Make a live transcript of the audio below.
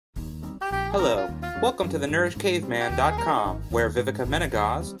Hello, welcome to the NourishCaveman.com, where Viveka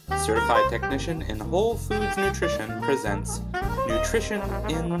Menegas, certified technician in Whole Foods Nutrition, presents Nutrition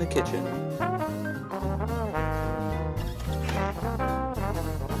in the Kitchen.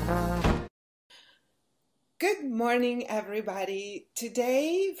 Good morning, everybody.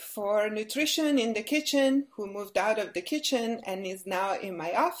 Today, for Nutrition in the Kitchen, who moved out of the kitchen and is now in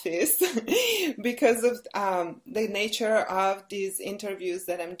my office because of the nature of these interviews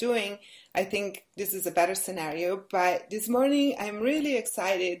that I'm doing, I think this is a better scenario. But this morning, I'm really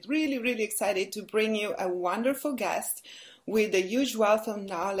excited, really excited to bring you a wonderful guest with a huge wealth of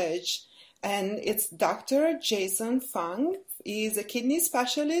knowledge. And it's Dr. Jason Fung. He's a kidney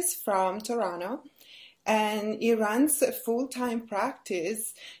specialist from Toronto. And he runs a full-time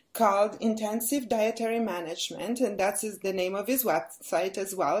practice called Intensive Dietary Management, and that's the name of his website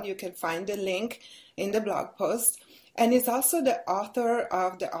as well. You can find the link in the blog post. And he's also the author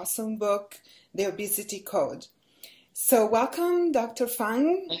of the awesome book, The Obesity Code. So welcome, Dr.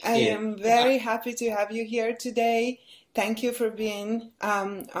 Fung. I am very happy to have you here today. Thank you for being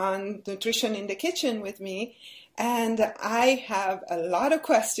on Nutrition in the Kitchen with me. And I have a lot of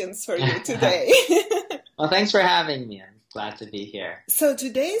questions for you today. Well, thanks for having me. I'm glad to be here. So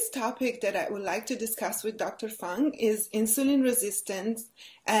today's topic that I would like to discuss with Dr. Fung is insulin resistance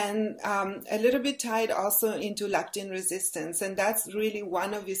and a little bit tied also into leptin resistance. And that's really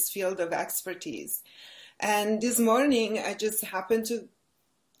one of his field of expertise. And this morning, I just happened to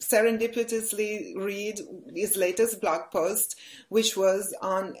serendipitously read his latest blog post, which was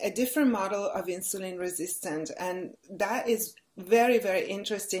on a different model of insulin resistance. And that is very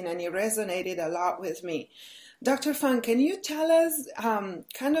interesting, and it resonated a lot with me. Dr. Fung, can you tell us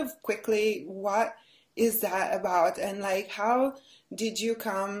kind of quickly what is that about, and like how did you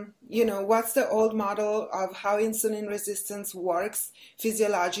come, what's the old model of how insulin resistance works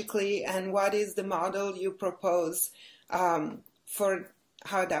physiologically, and what is the model you propose for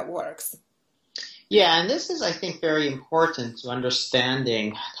how that works? Yeah, and this is, I think, very important to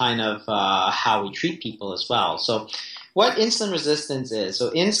understanding kind of how we treat people as well. So what insulin resistance is, so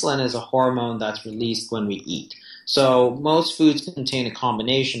insulin is a hormone that's released when we eat. So most foods contain a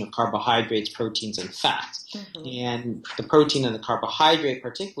combination of carbohydrates, proteins, and fat. Mm-hmm. And the protein and the carbohydrate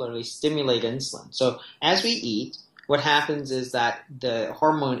particularly stimulate insulin. So as we eat, what happens is that the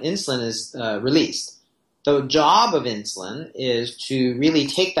hormone insulin is released. The job of insulin is to really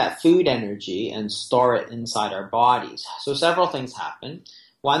take that food energy and store it inside our bodies. So several things happen.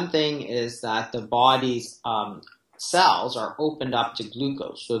 One thing is that the body's cells are opened up to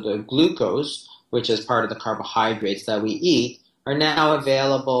glucose. So the glucose, which is part of the carbohydrates that we eat, are now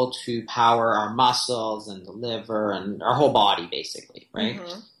available to power our muscles and the liver and our whole body, basically, right?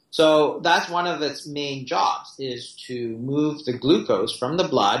 Mm-hmm. So that's one of its main jobs, is to move the glucose from the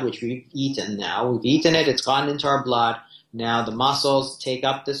blood, which we've eaten now. We've eaten it, it's gone into our blood. Now the muscles take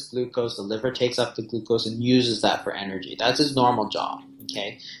up this glucose, the liver takes up the glucose and uses that for energy. That's its normal job,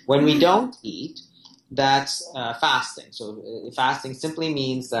 okay? When we don't eat, that's fasting. So fasting simply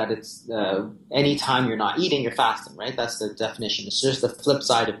means that it's any time you're not eating, you're fasting, right? That's the definition. It's just the flip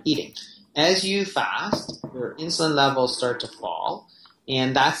side of eating. As you fast, your insulin levels start to fall.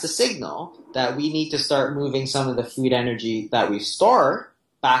 And that's the signal that we need to start moving some of the food energy that we store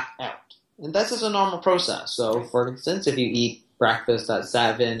back out. And that's just a normal process. So, for instance, if you eat breakfast at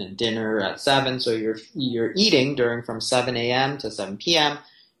 7 and dinner at 7, so you're eating during from 7 a.m. to 7 p.m.,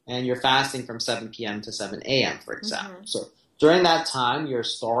 and you're fasting from 7 p.m. to 7 a.m., for example. Mm-hmm. So during that time, you're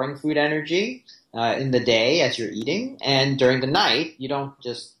storing food energy in the day as you're eating, and during the night, you don't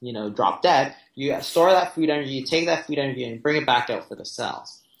just, drop dead. You store that food energy, you take that food energy and bring it back out for the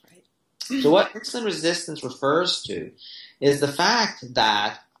cells. Right. So what insulin resistance refers to is the fact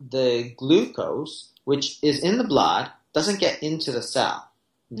that the glucose, which is in the blood, doesn't get into the cell,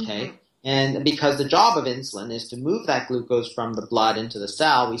 okay? Mm-hmm. And because the job of insulin is to move that glucose from the blood into the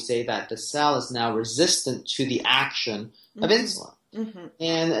cell, we say that the cell is now resistant to the action of insulin. Mm-hmm.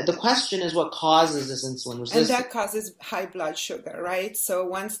 And the question is, what causes this insulin resistance? And that causes high blood sugar, right? So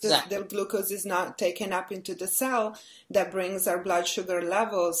once the glucose is not taken up into the cell, that brings our blood sugar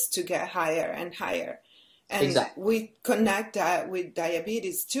levels to get higher and higher. And we connect that with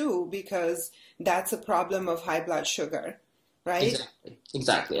diabetes too, because that's a problem of high blood sugar, right?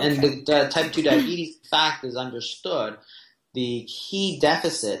 Exactly. Okay. And the type 2 diabetes fact is understood. The key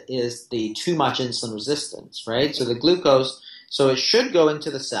deficit is the too much insulin resistance, right? So the glucose So it should go into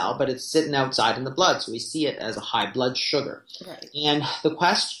the cell, but it's sitting outside in the blood. So we see it as a high blood sugar. Right. And the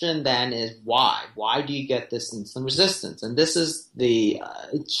question then is why? Why do you get this insulin resistance? And this is the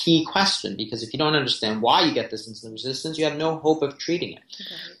key question, because if you don't understand why you get this insulin resistance, you have no hope of treating it.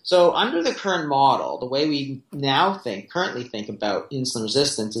 Okay. So under the current model, the way we now currently think about insulin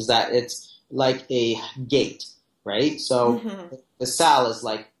resistance is that it's like a gate, right? So the cell is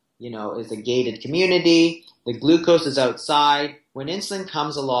like, is a gated community. The glucose is outside. When insulin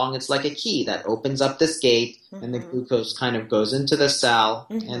comes along, it's like a key that opens up this gate, and the glucose kind of goes into the cell,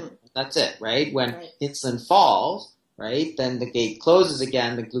 and that's it, right? When insulin falls, right, then the gate closes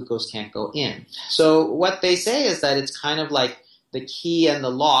again, the glucose can't go in. So what they say is that it's kind of like the key and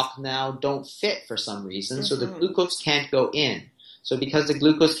the lock now don't fit for some reason, so the glucose can't go in. So because the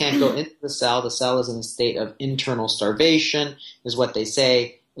glucose can't go into the cell is in a state of internal starvation, is what they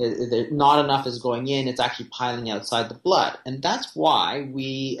say. Not enough is going in, it's actually piling outside the blood. And that's why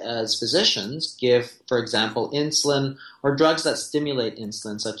we as physicians give, for example, insulin or drugs that stimulate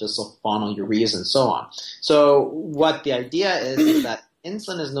insulin, such as sulfonylureas and so on. So what the idea is that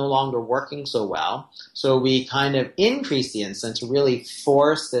insulin is no longer working so well, so we kind of increase the insulin to really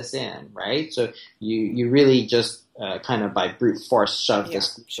force this in, right? So you really just kind of by brute force shove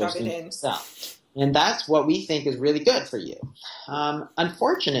this glucose into the cell. And that's what we think is really good for you.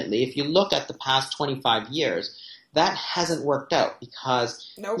 Unfortunately, if you look at the past 25 years, that hasn't worked out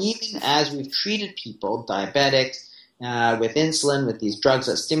because even as we've treated people, diabetics, with insulin, with these drugs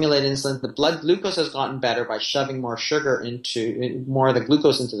that stimulate insulin, the blood glucose has gotten better by shoving more of the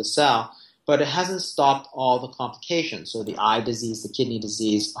glucose into the cell, but it hasn't stopped all the complications. So the eye disease, the kidney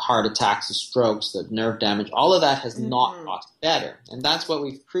disease, heart attacks, the strokes, the nerve damage, all of that has not gotten better. And that's what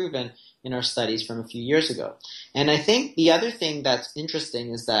we've proven in our studies from a few years ago. And I think the other thing that's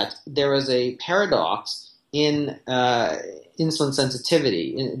interesting is that there is a paradox in insulin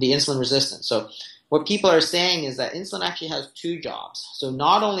sensitivity, in the insulin resistance. So what people are saying is that insulin actually has two jobs. So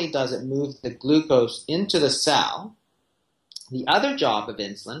not only does it move the glucose into the cell, the other job of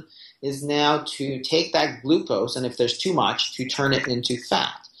insulin is now to take that glucose, and if there's too much, to turn it into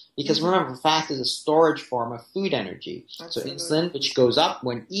fat. Because remember, fat is a storage form of food energy. Absolutely. So insulin, which goes up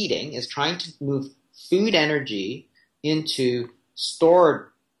when eating, is trying to move food energy into stored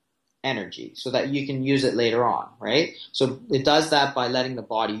energy so that you can use it later on, right? So it does that by letting the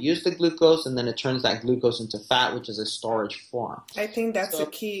body use the glucose, and then it turns that glucose into fat, which is a storage form. I think that's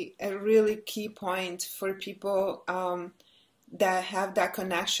a really key point for people that have that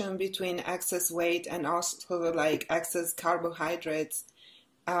connection between excess weight and also like excess carbohydrates.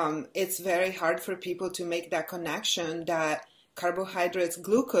 It's very hard for people to make that connection that carbohydrates,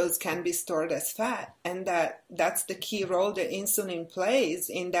 glucose can be stored as fat, and that's the key role that insulin plays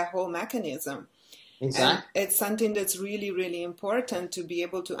in that whole mechanism. Exactly. And it's something that's really, really important to be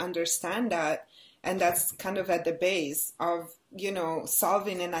able to understand that, and that's kind of at the base of,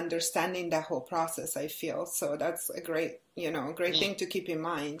 solving and understanding that whole process, I feel. So that's a great thing to keep in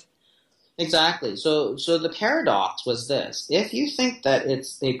mind. Exactly. So the paradox was this. If you think that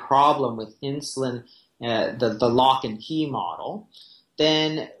it's a problem with insulin, the lock and key model,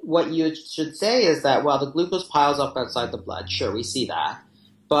 then what you should say is that, well, the glucose piles up outside the blood. Sure, we see that.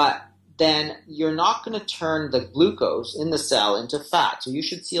 But then you're not going to turn the glucose in the cell into fat. So you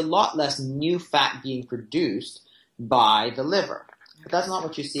should see a lot less new fat being produced by the liver. But that's not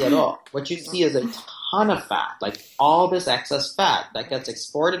what you see at all. What you see is a ton of fat, like all this excess fat that gets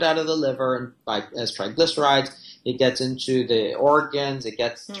exported out of the liver and as triglycerides. It gets into the organs. It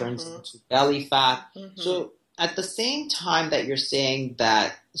turns into belly fat. So at the same time that you're saying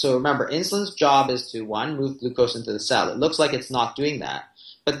that, so remember, insulin's job is to, one, move glucose into the cell. It looks like it's not doing that.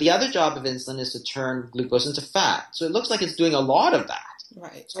 But the other job of insulin is to turn glucose into fat. So it looks like it's doing a lot of that.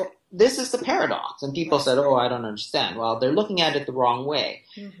 Right. So this is the paradox. And people said, I don't understand. Well, they're looking at it the wrong way.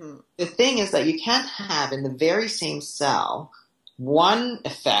 The thing is that you can't have in the very same cell one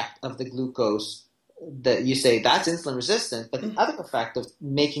effect of the glucose that you say that's insulin resistant, but the other effect of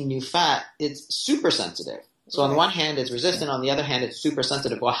making new fat, it's super sensitive. So on the one hand, it's resistant. On the other hand, it's super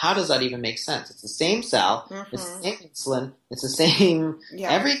sensitive. Well, how does that even make sense? It's the same cell. It's the same insulin. It's the same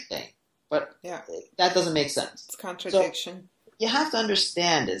everything. But that doesn't make sense. It's contradiction. So you have to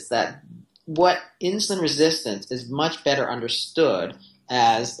understand is that what insulin resistance is much better understood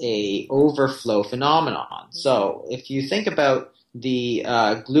as a overflow phenomenon. So if you think about the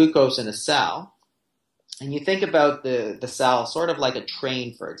glucose in a cell, and you think about the cell sort of like a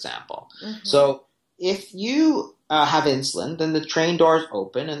train, for example. So if you have insulin, then the train doors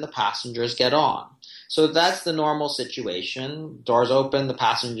open and the passengers get on. So that's the normal situation. Doors open, the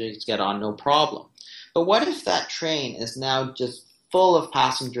passengers get on, no problem. But what if that train is now just full of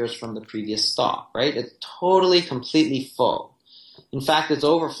passengers from the previous stop, right? It's totally, completely full. In fact, it's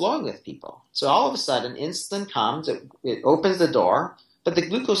overflowing with people. So all of a sudden, insulin comes, it opens the door, but the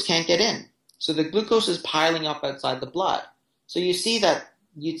glucose can't get in. So the glucose is piling up outside the blood. So you see that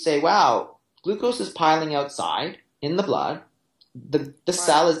you'd say, wow, glucose is piling outside in the blood. The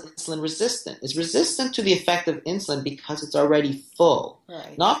cell is insulin resistant. It's resistant to the effect of insulin because it's already full.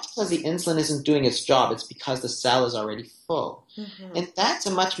 Right. Not because the insulin isn't doing its job, it's because the cell is already full. Mm-hmm. And that's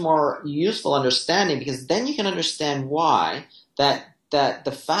a much more useful understanding, because then you can understand why that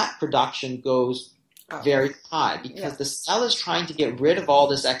the fat production goes very high, because the cell is trying to get rid of all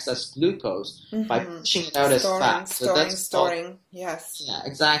this excess glucose by pushing it out as fat. Storing. Yes. Yeah,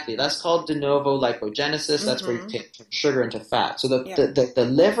 exactly. That's called de novo lipogenesis. That's where you turn sugar into fat. So the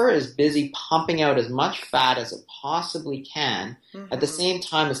liver is busy pumping out as much fat as it possibly can. At the same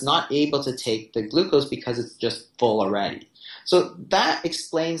time, it's not able to take the glucose because it's just full already. So that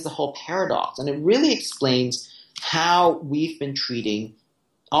explains the whole paradox, and it really explains how we've been treating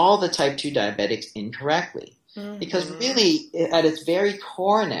all the type 2 diabetics incorrectly. Because really, at its very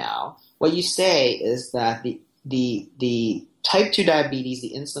core now, what you say is that the type 2 diabetes,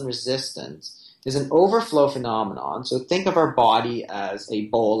 the insulin resistance, is an overflow phenomenon. So think of our body as a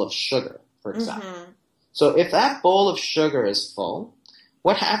bowl of sugar, for example. So if that bowl of sugar is full,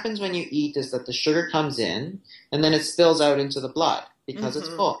 what happens when you eat is that the sugar comes in and then it spills out into the blood because it's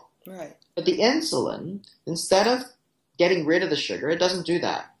full. Right. But the insulin, instead of getting rid of the sugar, it doesn't do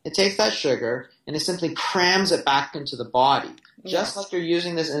that. It takes that sugar and it simply crams it back into the body. Just like you're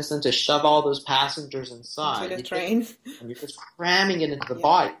using this insulin to shove all those passengers inside. Into the train. And you're just cramming it into the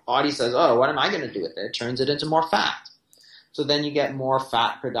body. The body says, oh, what am I going to do with it? It turns it into more fat. So then you get more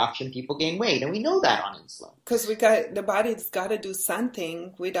fat production, people gain weight. And we know that on insulin. Because the body's got to do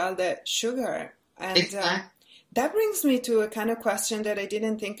something with all that sugar. And exactly. That brings me to a kind of question that I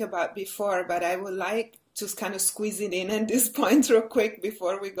didn't think about before, but I would like to kind of squeeze it in at this point real quick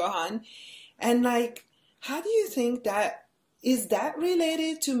before we go on. And how do you think is that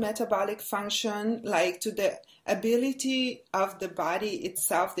related to metabolic function, like to the ability of the body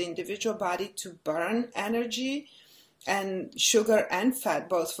itself, the individual body, to burn energy and sugar and fat,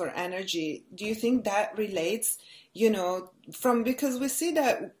 both for energy? Do you think that relates, because we see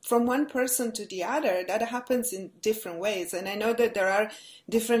that from one person to the other, that happens in different ways. And I know that there are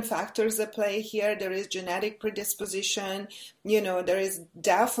different factors at play here. There is genetic predisposition, there is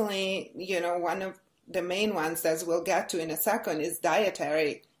definitely, one of the main ones that we'll get to in a second is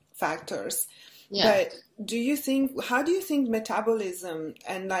dietary factors. Yeah. But how do you think metabolism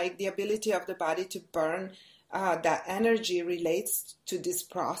and the ability of the body to burn that energy relates to this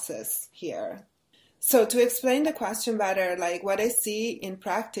process here? So to explain the question better, what I see in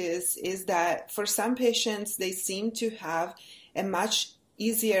practice is that for some patients, they seem to have a much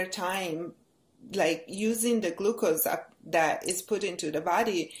easier time, using the glucose that is put into the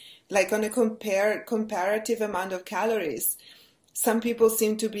body, on a comparative amount of calories. Some people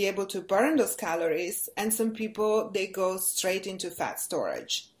seem to be able to burn those calories, and some people, they go straight into fat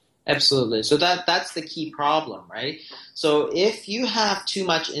storage. Absolutely. So that's the key problem, right? So if you have too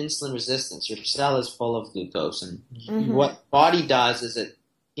much insulin resistance, your cell is full of glucose, and what body does is it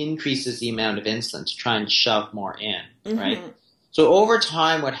increases the amount of insulin to try and shove more in, right? So over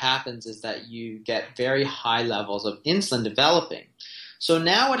time, what happens is that you get very high levels of insulin developing. So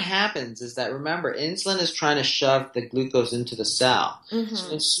now what happens is that, remember, insulin is trying to shove the glucose into the cell.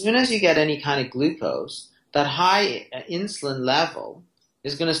 So as soon as you get any kind of glucose, that high insulin level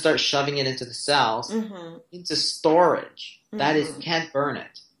is going to start shoving it into the cells, into storage. That is, you can't burn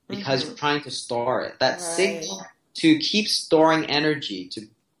it because you're trying to store it. That signal to keep storing energy, to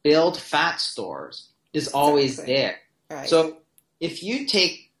build fat stores, is always there. Right. So if you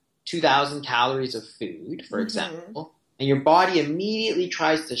take 2,000 calories of food, for example, and your body immediately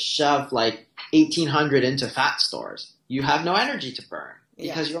tries to shove 1,800 into fat stores, you have no energy to burn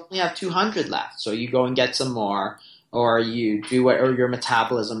because you only have 200 left. So you go and get some more, or you do or your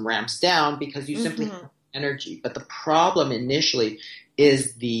metabolism ramps down because you simply have energy. But the problem initially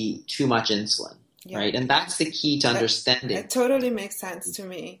is the too much insulin, right? And that's the key to understanding. It totally makes sense to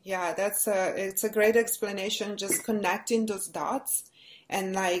me. Yeah, it's a great explanation, just connecting those dots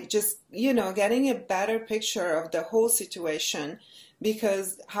and getting a better picture of the whole situation,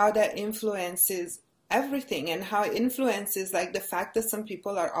 because how that influences everything, and how it influences the fact that some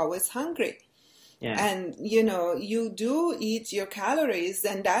people are always hungry. Yeah. And, you do eat your calories,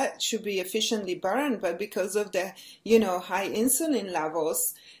 and that should be efficiently burned. But because of the, high insulin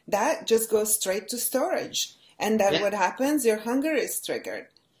levels, that just goes straight to storage. And then what happens? Your hunger is triggered.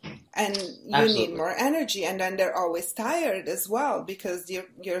 And you Absolutely. need more energy, and then they're always tired as well because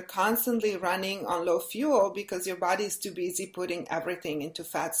you're constantly running on low fuel because your body is too busy putting everything into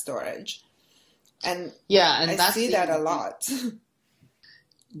fat storage. And Yeah, and I that's see that a lot.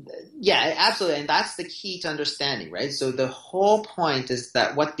 Yeah, absolutely. And that's the key to understanding, right? So the whole point is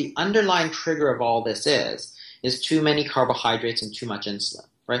that what the underlying trigger of all this is too many carbohydrates and too much insulin,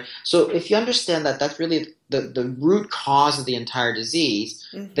 right? So if you understand that that's really the root cause of the entire disease,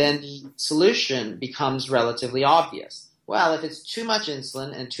 then the solution becomes relatively obvious. Well, if it's too much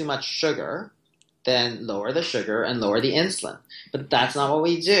insulin and too much sugar, then lower the sugar and lower the insulin. But that's not what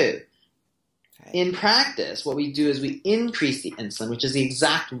we do. In practice, what we do is we increase the insulin, which is the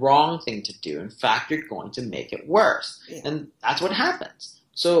exact wrong thing to do. In fact, you're going to make it worse. Yeah. And that's what happens.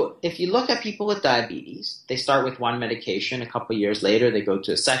 So if you look at people with diabetes, they start with one medication. A couple of years later, they go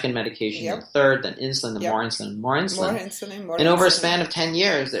to a second medication, then third, then insulin, then more insulin, more insulin. And over a span of 10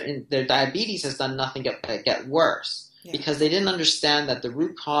 years, their diabetes has done nothing but get worse because they didn't understand that the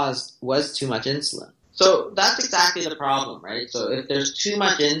root cause was too much insulin. So that's exactly the problem, right? So if there's too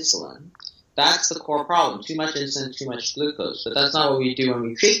much insulin, that's the core problem. Too much insulin, too much glucose. But that's not what we do when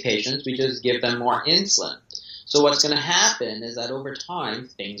we treat patients. We just give them more insulin. So what's going to happen is that over time,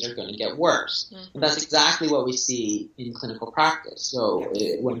 things are going to get worse. And that's exactly what we see in clinical practice. So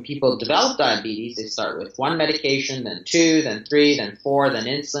when people develop diabetes, they start with one medication, then two, then three, then four, then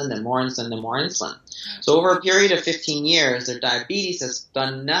insulin, then more insulin, then more insulin. So over a period of 15 years, their diabetes has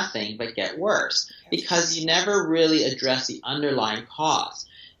done nothing but get worse because you never really address the underlying cause.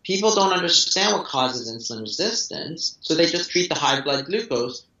 People don't understand what causes insulin resistance, so they just treat the high blood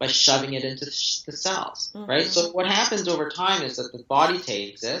glucose by shoving it into the cells, right? So what happens over time is that the body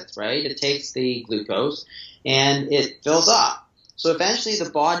takes it, right? It takes the glucose and it fills up. So eventually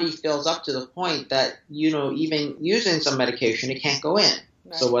the body fills up to the point that, even using some medication, it can't go in.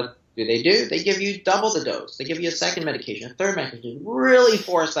 Right. So what do? They give you double the dose. They give you a second medication, a third medication, really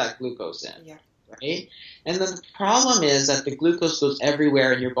force that glucose in. Yeah. Right? And the problem is that the glucose goes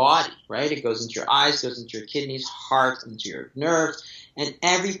everywhere in your body, right? It goes into your eyes, goes into your kidneys, heart, into your nerves, and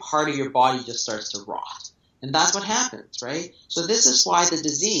every part of your body just starts to rot. And that's what happens, right? So this is why the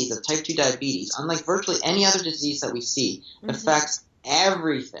disease of type 2 diabetes, unlike virtually any other disease that we see, affects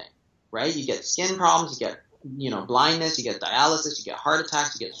everything, right? You get skin problems, you get blindness, you get dialysis, you get heart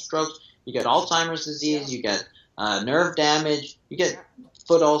attacks, you get strokes, you get Alzheimer's disease, you get nerve damage, you get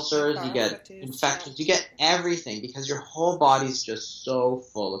foot ulcers, you get infections, you get everything because your whole body's just so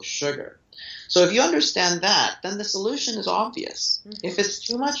full of sugar. So if you understand that, then the solution is obvious. If it's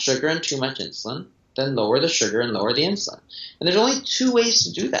too much sugar and too much insulin, then lower the sugar and lower the insulin. And there's only two ways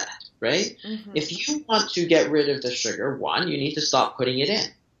to do that, right? If you want to get rid of the sugar, one, you need to stop putting it in,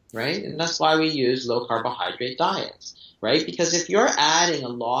 right? And that's why we use low carbohydrate diets. Right? Because if you're adding a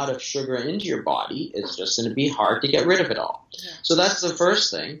lot of sugar into your body, it's just going to be hard to get rid of it all. Yeah. So that's the first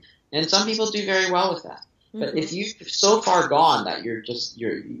thing. And some people do very well with that. But if you've so far gone that you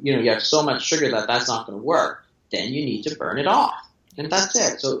have so much sugar that that's not going to work, then you need to burn it off. And that's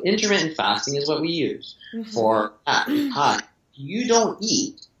it. So intermittent fasting is what we use for that. Because you don't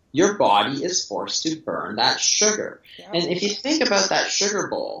eat, your body is forced to burn that sugar. Yeah. And if you think about that sugar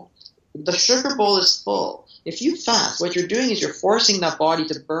bowl, the sugar bowl is full. If you fast, what you're doing is you're forcing that body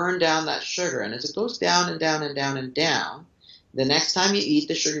to burn down that sugar. And as it goes down and down and down and down, the next time you eat,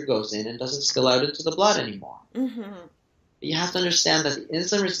 the sugar goes in and doesn't spill out into the blood anymore. But you have to understand that the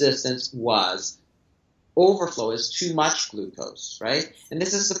insulin resistance overflow is too much glucose, right? And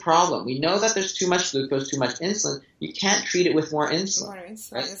this is the problem. We know that there's too much glucose, too much insulin. You can't treat it with more insulin. More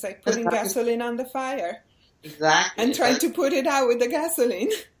insulin. Right? It's like putting gasoline on the fire. Exactly. And trying to put it out with the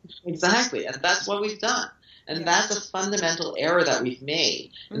gasoline. Exactly. And that's what we've done. And that's a fundamental error that we've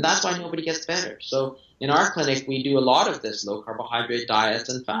made. And that's why nobody gets better. So in our clinic, we do a lot of this low carbohydrate diets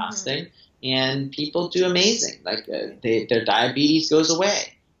and fasting. And people do amazing. Like their diabetes goes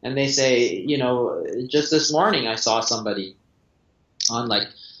away. And they say, just this morning I saw somebody on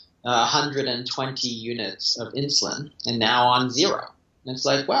 120 units of insulin and now on 0. And it's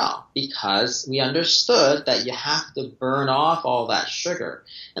like, well, because we understood that you have to burn off all that sugar.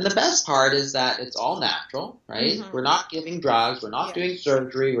 And the best part is that it's all natural, right? We're not giving drugs. We're not doing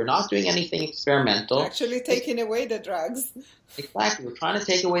surgery. We're not doing anything experimental. Actually taking away the drugs. Exactly. We're trying to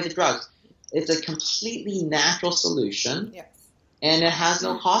take away the drugs. It's a completely natural solution. Yes. And it has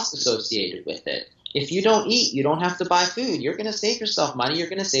no cost associated with it. If you don't eat, you don't have to buy food. You're going to save yourself money. You're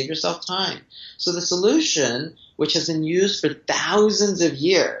going to save yourself time. So the solution, which has been used for thousands of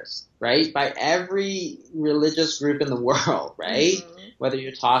years, right, by every religious group in the world, right, whether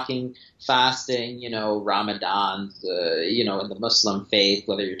you're talking fasting, Ramadan, in the Muslim faith,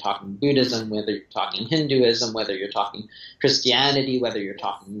 whether you're talking Buddhism, whether you're talking Hinduism, whether you're talking Christianity, whether you're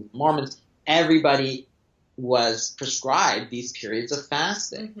talking Mormons, everybody was prescribed these periods of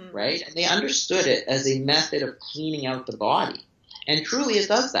fasting, right? And they understood it as a method of cleaning out the body. And truly it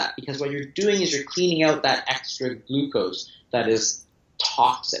does that, because what you're doing is you're cleaning out that extra glucose that is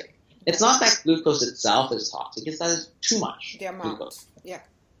toxic. It's not that glucose itself is toxic, it's that it's too much glucose. Yeah.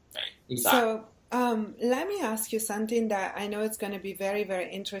 Right, exactly. So let me ask you something that I know it's going to be very, very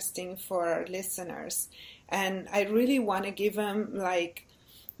interesting for our listeners. And I really want to give them a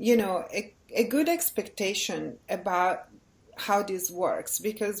good expectation about how this works,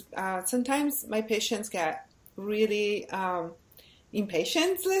 because sometimes my patients get really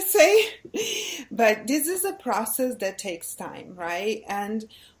impatient, let's say, but this is a process that takes time, right? And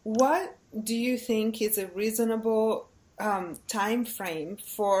what do you think is a reasonable time frame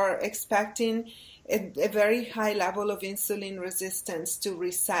for expecting a very high level of insulin resistance to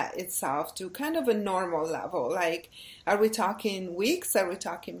reset itself to kind of a normal level? Like, are we talking weeks? Are we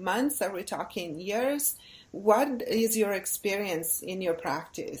talking months? Are we talking years? What is your experience in your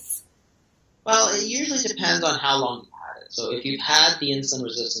practice? Well, it usually depends on how long you've had it. So if you've had the insulin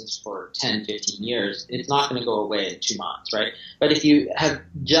resistance for 10, 15 years, it's not going to go away in 2 months, right? But if you have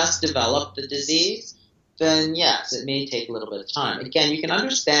just developed the disease, then yes, it may take a little bit of time. Again, you can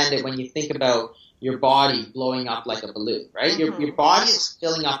understand it when you think about your body blowing up like a balloon, right? Your body is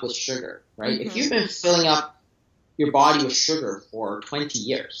filling up with sugar, right? If you've been filling up your body with sugar for 20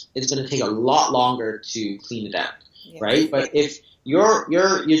 years, it's going to take a lot longer to clean it out, right? But if you're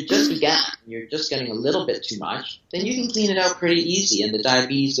just getting a little bit too much, then you can clean it out pretty easy, and the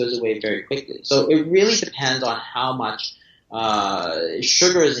diabetes goes away very quickly. So it really depends on how much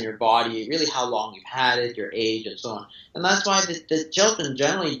sugar is in your body, really how long you've had it, your age, and so on. And that's why the children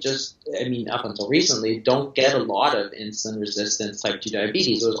generally up until recently, don't get a lot of insulin resistance type 2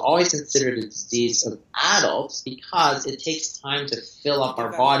 diabetes. It was always considered a disease of adults because it takes time to fill up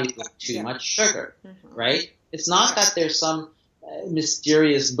our bodies with too much sugar, right? It's not that there's some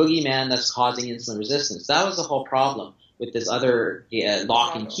mysterious boogeyman that's causing insulin resistance. That was the whole problem with this other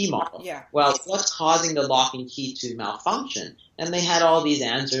lock and key model. Yeah. Well, what's causing the lock and key to malfunction? And they had all these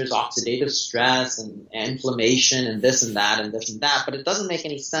answers, oxidative stress and inflammation and this and that and this and that, but it doesn't make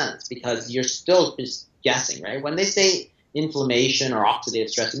any sense because you're still just guessing, right? When they say inflammation or oxidative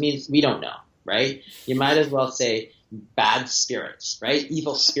stress, it means we don't know, right? You might as well say bad spirits, right?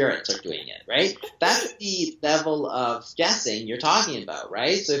 Evil spirits are doing it, right? That's the level of guessing you're talking about,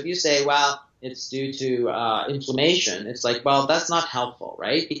 right? So if you say, well, it's due to inflammation, it's like, well, that's not helpful,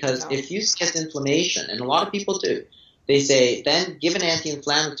 right? Because if you get inflammation, and a lot of people do, they say, then give an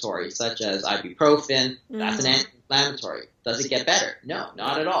anti-inflammatory such as ibuprofen, that's an anti-inflammatory. Does it get better? No,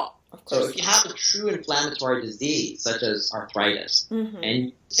 not at all. So if you have a true inflammatory disease such as arthritis and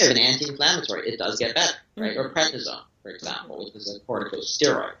you have an anti-inflammatory, it does get better, right? Or prednisone, for example, which is a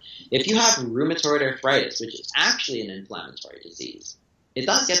corticosteroid. If you have rheumatoid arthritis, which is actually an inflammatory disease, it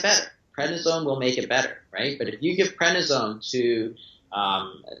does get better. Prednisone will make it better, right? But if you give prednisone to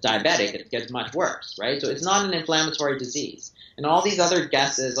diabetic, it gets much worse, right? So it's not an inflammatory disease. And all these other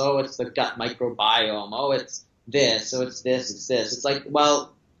guesses, oh, it's the gut microbiome, oh, it's this, so it's this, it's this. It's like,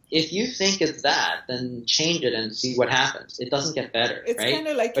 well, if you think it's that, then change it and see what happens. It doesn't get better, it's right? It's kind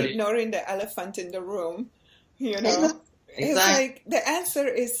of like ignoring the elephant in the room, you know? Exactly. It's like the answer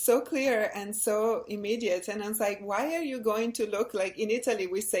is so clear and so immediate. And it's like, why are you going to look like, in Italy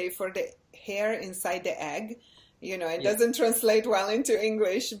we say for the hair inside the egg, you know, it doesn't translate well into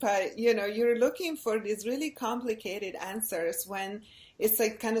English, but, you know, you're looking for these really complicated answers when it's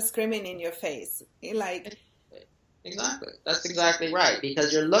like kind of screaming in your face. Like, exactly. That's exactly right.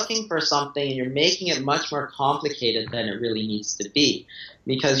 Because you're looking for something and you're making it much more complicated than it really needs to be.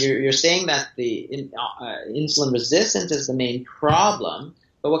 Because you're saying that the insulin resistance is the main problem,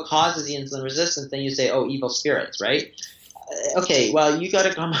 but what causes the insulin resistance? Then you say, oh, evil spirits, right? Okay, well, you got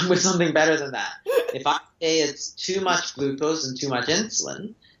to come up with something better than that. If I say it's too much glucose and too much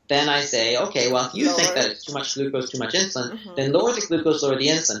insulin, then I say, okay, well, if you think that it's too much glucose, too much insulin, then lower the glucose, lower the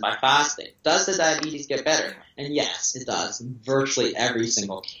insulin by fasting. Does the diabetes get better? And yes, it does, in virtually every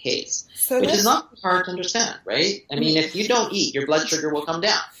single case, which is not hard to understand, right? I mean, if you don't eat, your blood sugar will come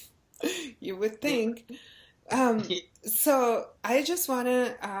down. You would think. So I just want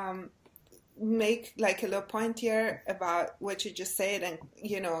to make like a little point here about what you just said and,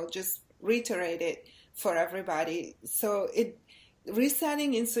 you know, just reiterate it for everybody. So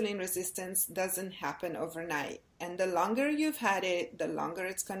resetting insulin resistance doesn't happen overnight. And the longer you've had it, the longer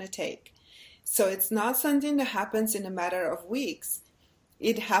it's going to take. So it's not something that happens in a matter of weeks.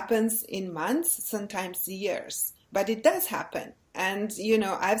 it happens in months, sometimes years, but it does happen. And,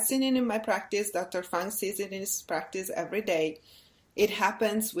 I've seen it in my practice. Dr. Fung sees it in his practice every day. It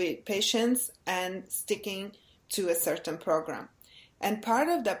happens with patients and sticking to a certain program. And part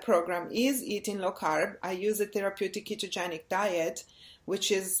of that program is eating low carb. I use a therapeutic ketogenic diet,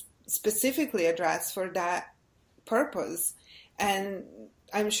 which is specifically addressed for that purpose. And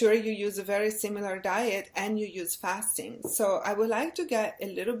I'm sure you use a very similar diet and you use fasting. So I would like to get a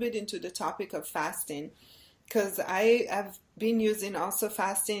little bit into the topic of fasting, because I have been using also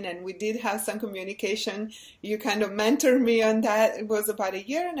fasting, and we did have some communication. You kind of mentored me on that. It was about 1.5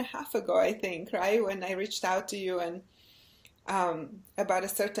 years ago, I think, right? When I reached out to you and about a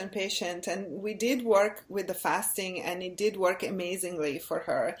certain patient, and we did work with the fasting, and it did work amazingly for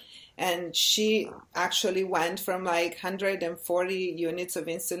her. And she actually went from like 140 units of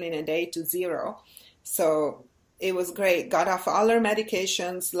insulin a day to 0. So it was great. Got off all her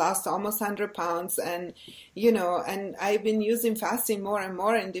medications, lost almost 100 pounds. And, and I've been using fasting more and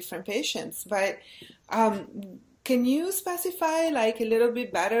more in different patients. But can you specify like a little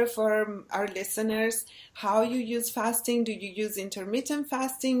bit better for our listeners how you use fasting? Do you use intermittent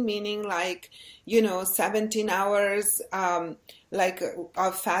fasting, meaning like, 17 hours like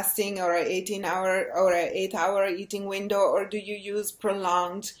of fasting, or an 18-hour or an 8-hour eating window, or do you use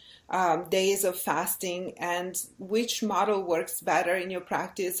prolonged days of fasting? And which model works better in your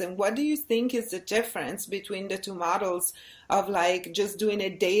practice? And what do you think is the difference between the two models of like just doing a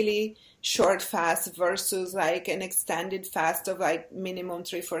daily short fast versus like an extended fast of like minimum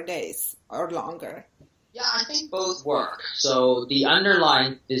 3-4 days or longer? Yeah, I think both work. So the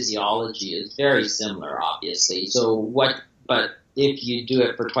underlying physiology is very similar, obviously. But if you do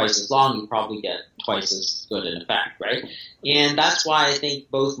it for twice as long, you probably get twice as good an effect, right? And that's why I think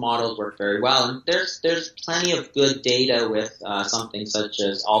both models work very well. And there's plenty of good data with something such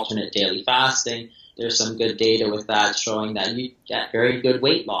as alternate daily fasting. There's some good data with that showing that you get very good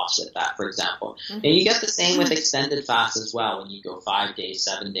weight loss with that, for example. Mm-hmm. And you get the same with extended fast as well when you go 5 days,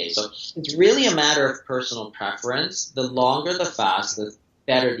 7 days. So it's really a matter of personal preference. The longer the fast, the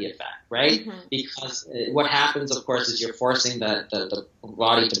better the effect, right? Mm-hmm. Because what happens, of course, is you're forcing the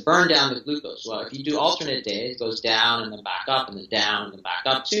body to burn down the glucose. Well, if you do alternate days, it goes down and then back up and then down and then back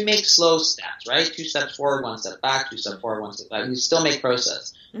up. So you make slow steps, right? 2 steps forward, 1 step back, 2 steps forward, 1 step back. You still make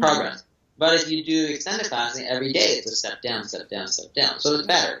progress. But if you do extended fasting every day, it's a step down, step down, step down. So it's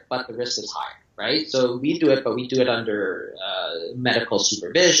better, but the risk is higher, right? So we do it, but we do it under medical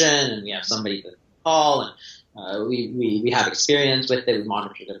supervision, and we have somebody to call, and we have experience with it. We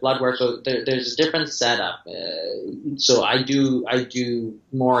monitor the blood work. So there's a different setup. So I do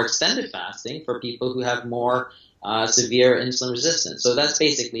more extended fasting for people who have more severe insulin resistance. So that's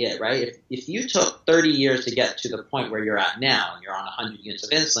basically it, right? If you took 30 years to get to the point where you're at now, and you're on 100 units of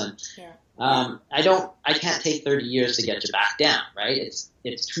insulin, I can't take 30 years to get you back down, right?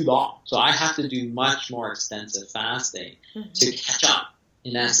 It's too long. So I have to do much more extensive fasting to catch up,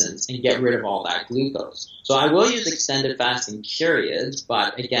 in essence, and get rid of all that glucose. So I will use extended fasting periods,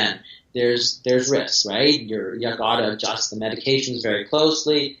 but again, there's risks, right? You gotta adjust the medications very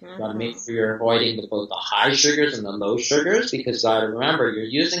closely. You gotta make sure you're avoiding both the high sugars and the low sugars, because you gotta remember, you're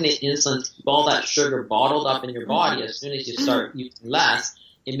using the insulin to keep all that sugar bottled up in your body. As soon as you start using less,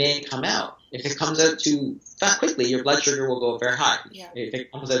 it may come out. If it comes out too quickly, your blood sugar will go very high. Yeah. If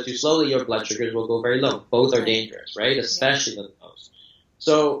it comes out too slowly, your blood sugars will go very low. Both are dangerous, right? Especially the lows.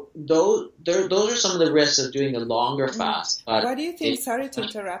 So those are some of the risks of doing a longer fast. What do you think? Sorry to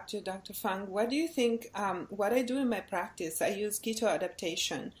interrupt you, Dr. Fung. What do you think? What I do in my practice, I use keto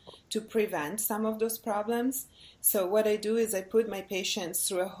adaptation to prevent some of those problems. So what I do is I put my patients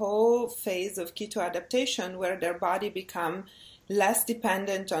through a whole phase of keto adaptation where their body become less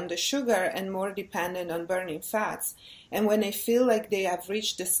dependent on the sugar and more dependent on burning fats. And when I feel like they have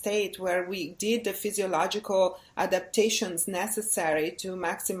reached the state where we did the physiological adaptations necessary to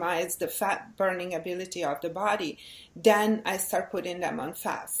maximize the fat burning ability of the body, then I start putting them on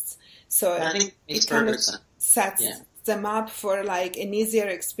fasts. So I think it kind of sets them up for like an easier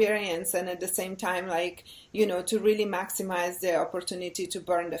experience, and at the same time, like, to really maximize the opportunity to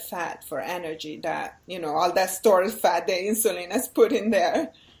burn the fat for energy that, all that stored fat the insulin has put in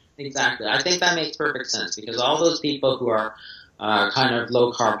there. Exactly. I think that makes perfect sense, because all those people who are kind of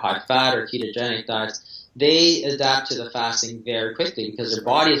low carb, high fat or ketogenic diets, they adapt to the fasting very quickly because their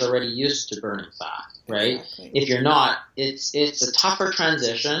body is already used to burning fat, right? Exactly. If you're not, it's a tougher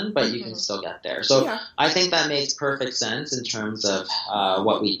transition, but you can still get there. So I think that makes perfect sense in terms of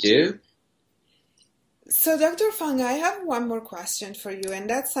what we do. So, Dr. Fung, I have one more question for you, and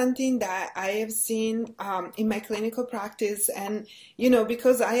that's something that I have seen in my clinical practice. And,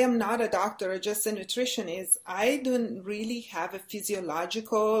 because I am not a doctor or just a nutritionist, I don't really have a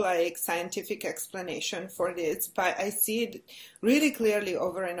physiological, like scientific explanation for this, but I see it really clearly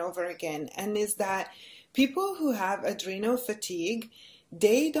over and over again. And is that people who have adrenal fatigue,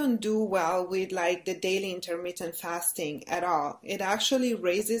 they don't do well with like the daily intermittent fasting at all. It actually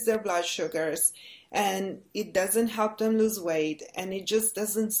raises their blood sugars and it doesn't help them lose weight and it just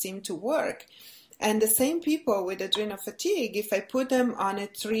doesn't seem to work. And the same people with adrenal fatigue, if I put them on a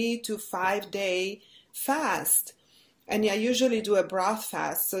 3 to 5 day fast, and I usually do a broth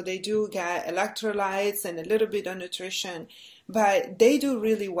fast, so they do get electrolytes and a little bit of nutrition, but they do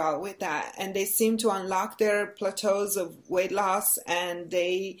really well with that. And they seem to unlock their plateaus of weight loss. And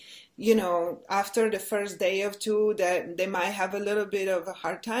they, after the first day or two, that they might have a little bit of a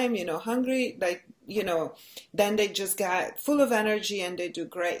hard time, hungry, then they just get full of energy and they do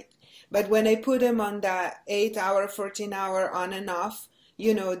great. But when I put them on that 8 hour, 14 hour on and off,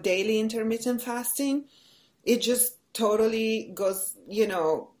 daily intermittent fasting, it just totally goes,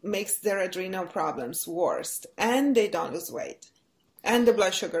 makes their adrenal problems worse and they don't lose weight and the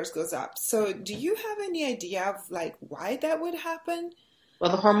blood sugars goes up. So do you have any idea of like why that would happen?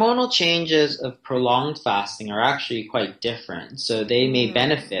 Well, the hormonal changes of prolonged fasting are actually quite different. So they may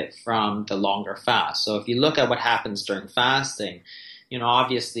benefit from the longer fast. So if you look at what happens during fasting,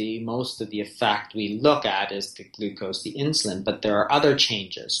 obviously most of the effect we look at is the glucose, the insulin, but there are other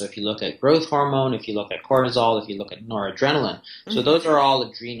changes. So if you look at growth hormone, if you look at cortisol, if you look at noradrenaline, so those are all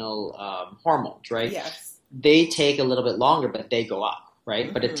adrenal hormones, right? Yes. They take a little bit longer, but they go up,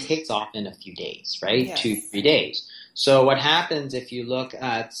 right? But it takes off in a few days, right? Yes. 2-3 days. So what happens if you look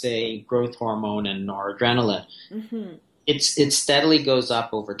at, say, growth hormone and noradrenaline, it steadily goes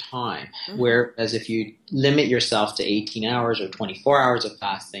up over time, whereas if you limit yourself to 18 hours or 24 hours of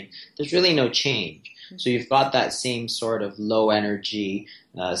fasting, there's really no change. So you've got that same sort of low energy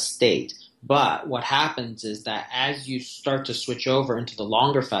state. But what happens is that as you start to switch over into the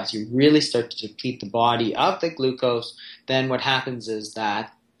longer fast, you really start to deplete the body of the glucose. Then what happens is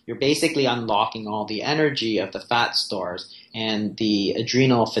that you're basically unlocking all the energy of the fat stores, and the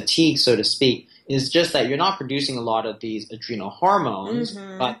adrenal fatigue, so to speak, is just that you're not producing a lot of these adrenal hormones,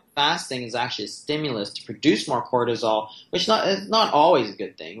 but fasting is actually a stimulus to produce more cortisol, which is not always a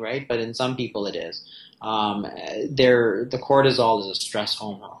good thing, right? But in some people it is. The cortisol is a stress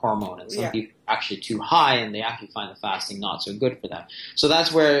hormone, and some people are actually too high, and they actually find the fasting not so good for them. So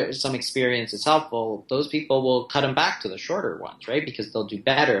that's where some experience is helpful. Those people will cut them back to the shorter ones, right? Because they'll do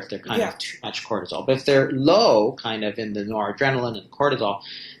better if they're kind of too much cortisol. But if they're low, kind of in the noradrenaline and cortisol,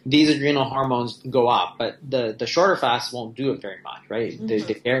 these adrenal hormones go up, but the shorter fasts won't do it very much, right? They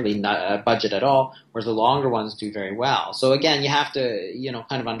barely budget at all, whereas the longer ones do very well. So again, you have to,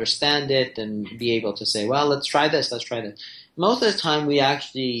 kind of understand it and be able to say, well, let's try this, let's try this. Most of the time we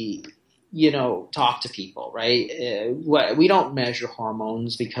actually, talk to people, right? We don't measure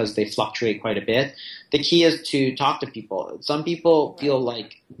hormones because they fluctuate quite a bit. The key is to talk to people. Some people feel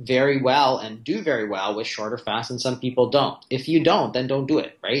like very well and do very well with shorter fasts, and some people don't. If you don't, then don't do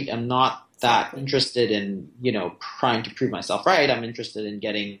it, right? I'm not that interested in, trying to prove myself right. I'm interested in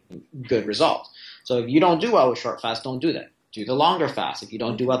getting good results. So if you don't do well with short fasts, don't do that. Do the longer fast. If you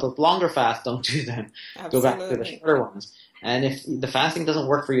don't do well with longer fast, don't do them. Go back to the shorter ones. And if the fasting doesn't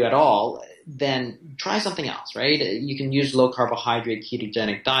work for you at all, then try something else, right? You can use low carbohydrate,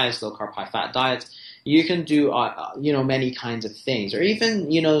 ketogenic diets, low carb, high fat diets. You can do, many kinds of things, or even,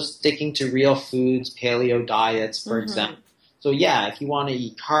 sticking to real foods, paleo diets, for example. So yeah, if you want to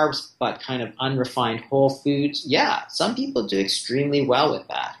eat carbs, but kind of unrefined whole foods, some people do extremely well with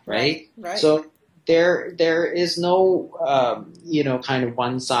that, right? Right. So there is no, kind of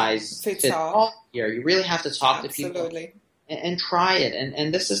one size fits all here. You really have to talk to people and try it.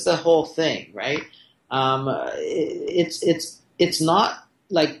 And this is the whole thing, right? It's not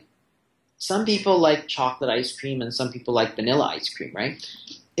like some people like chocolate ice cream and some people like vanilla ice cream, right?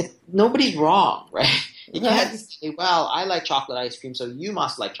 Nobody's wrong, right? You can't say, well, I like chocolate ice cream, so you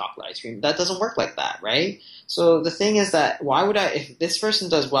must like chocolate ice cream. That doesn't work like that, right? So the thing is that if this person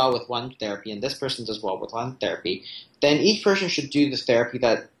does well with one therapy and this person does well with one therapy, then each person should do the therapy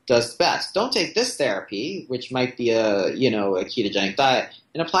that does best. Don't take this therapy, which might be a ketogenic diet,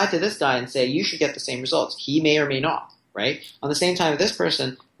 and apply it to this guy and say, you should get the same results. He may or may not, right? On the same time, if this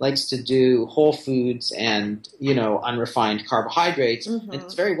person likes to do whole foods and, unrefined carbohydrates, and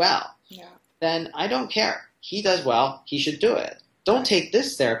it's very well, then I don't care. He does well, he should do it. don't take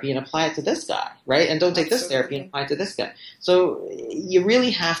this therapy and apply it to this guy, right? And don't take this therapy and apply it to this guy. So you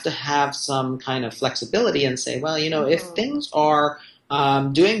really have to have some kind of flexibility and say, well, if things are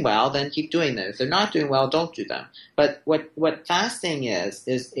doing well, then keep doing them. If they're not doing well, don't do them. But what fasting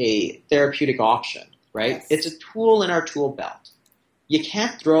is a therapeutic option, right? Yes. It's a tool in our tool belt. You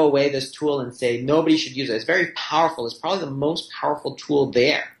can't throw away this tool and say nobody should use it. It's very powerful. It's probably the most powerful tool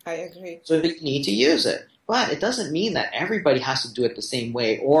there. I agree. So you need to use it. But it doesn't mean that everybody has to do it the same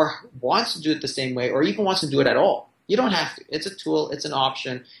way or wants to do it the same way or even wants to do it at all. You don't have to. It's a tool. It's an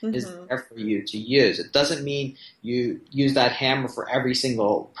option. It's there for you to use. It doesn't mean you use that hammer for every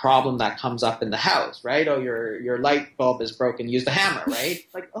single problem that comes up in the house, right? Oh, your light bulb is broken. Use the hammer, right?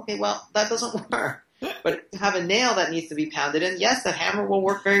 Like, okay, well, that doesn't work. But if you have a nail that needs to be pounded in, yes, the hammer will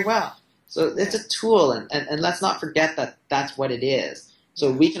work very well. So it's a tool, and let's not forget that that's what it is. So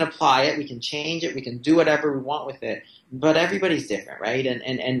we can apply it, we can change it, we can do whatever we want with it, but everybody's different, right?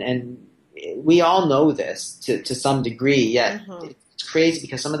 And we all know this to some degree, yet it's crazy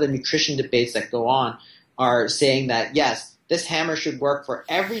because some of the nutrition debates that go on are saying that, yes, this hammer should work for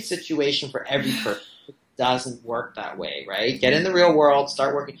every situation, for every person. It doesn't work that way, right? Get in the real world,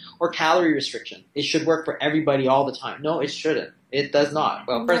 start working. Or calorie restriction. It should work for everybody all the time. No, it shouldn't. It does not.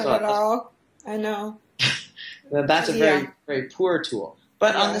 Well, first not of all, I know. That's a very, very poor tool.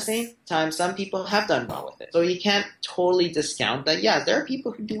 But on the same time, some people have done well with it. So you can't totally discount that. Yeah, there are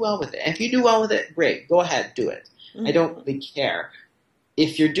people who do well with it. And if you do well with it, great. Go ahead, do it. I don't really care.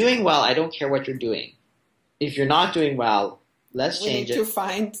 If you're doing well, I don't care what you're doing. If you're not doing well, let's change it. We need to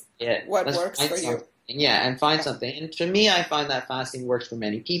find what works for you. Yeah, and find something. And to me, I find that fasting works for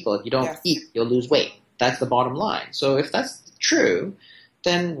many people. If you don't eat, you'll lose weight. That's the bottom line. So if that's true,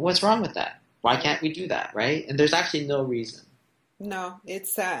 then what's wrong with that? Why can't we do that, right? And there's actually no reason. No,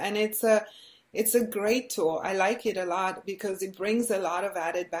 it's a great tool. I like it a lot because it brings a lot of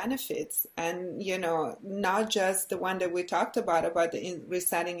added benefits, and not just the one that we talked about the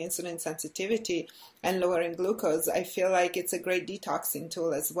resetting insulin sensitivity and lowering glucose. I feel like it's a great detoxing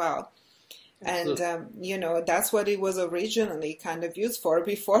tool as well. Absolutely. And that's what it was originally kind of used for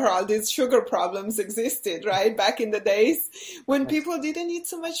before all these sugar problems existed, right? Back in the days when people didn't eat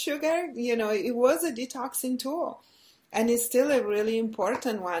so much sugar, it was a detoxing tool. And it's still a really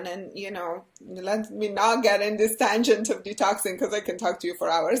important one. And, let me not get in this tangent of detoxing because I can talk to you for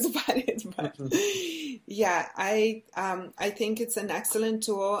hours about it. But yeah, I think it's an excellent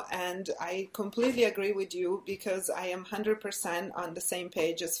tool. And I completely agree with you because I am 100% on the same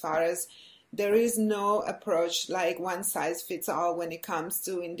page as far as there is no approach like one size fits all when it comes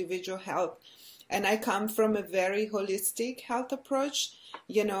to individual health. And I come from a very holistic health approach,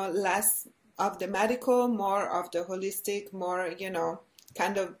 less of the medical, more of the holistic, more,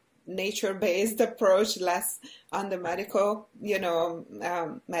 kind of nature-based approach, less on the medical,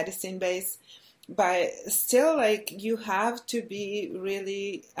 medicine-based. But still, you have to be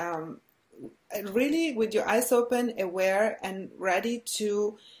really, really with your eyes open, aware, and ready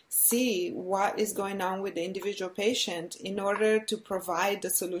to see what is going on with the individual patient in order to provide the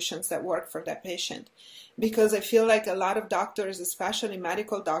solutions that work for that patient. Because I feel like a lot of doctors, especially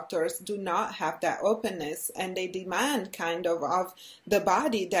medical doctors, do not have that openness, and they demand kind of the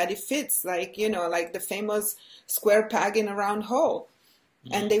body that it fits, like the famous square peg in a round hole.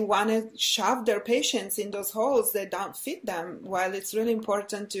 Mm-hmm. And they want to shove their patients in those holes that don't fit them, while it's really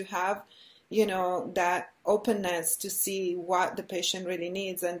important to have that openness to see what the patient really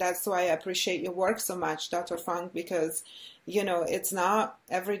needs. And that's why I appreciate your work so much, Dr. Fung, because, it's not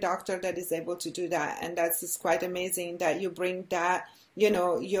every doctor that is able to do that. And that's just quite amazing that you bring that,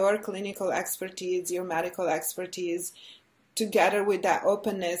 your clinical expertise, your medical expertise together with that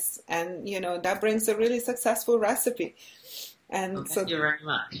openness. And, that brings a really successful recipe. And thank you very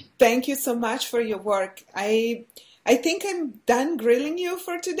much. Thank you so much for your work. I think I'm done grilling you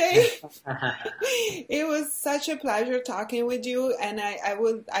for today. It was such a pleasure talking with you, and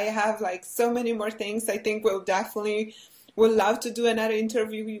I have so many more things. I think we'll love to do another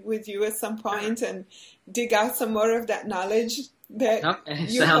interview with you at some point and dig out some more of that knowledge that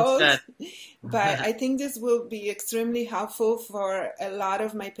you hold. Good. But I think this will be extremely helpful for a lot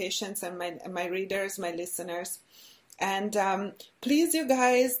of my patients and my readers, my listeners. And please, you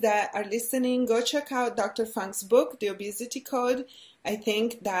guys that are listening, go check out Dr. Fung's book, The Obesity Code. I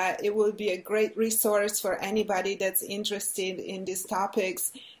think that it will be a great resource for anybody that's interested in these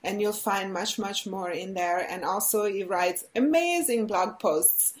topics, and you'll find much, much more in there. And also he writes amazing blog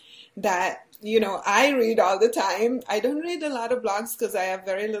posts that, I read all the time. I don't read a lot of blogs because I have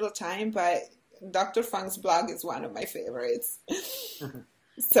very little time, but Dr. Fung's blog is one of my favorites.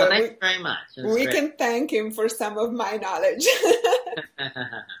 So thank you very much. We can thank him for some of my knowledge.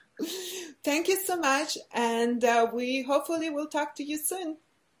 Thank you so much, and we hopefully will talk to you soon.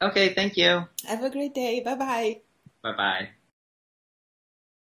 Okay, thank you. Have a great day. Bye-bye. Bye-bye.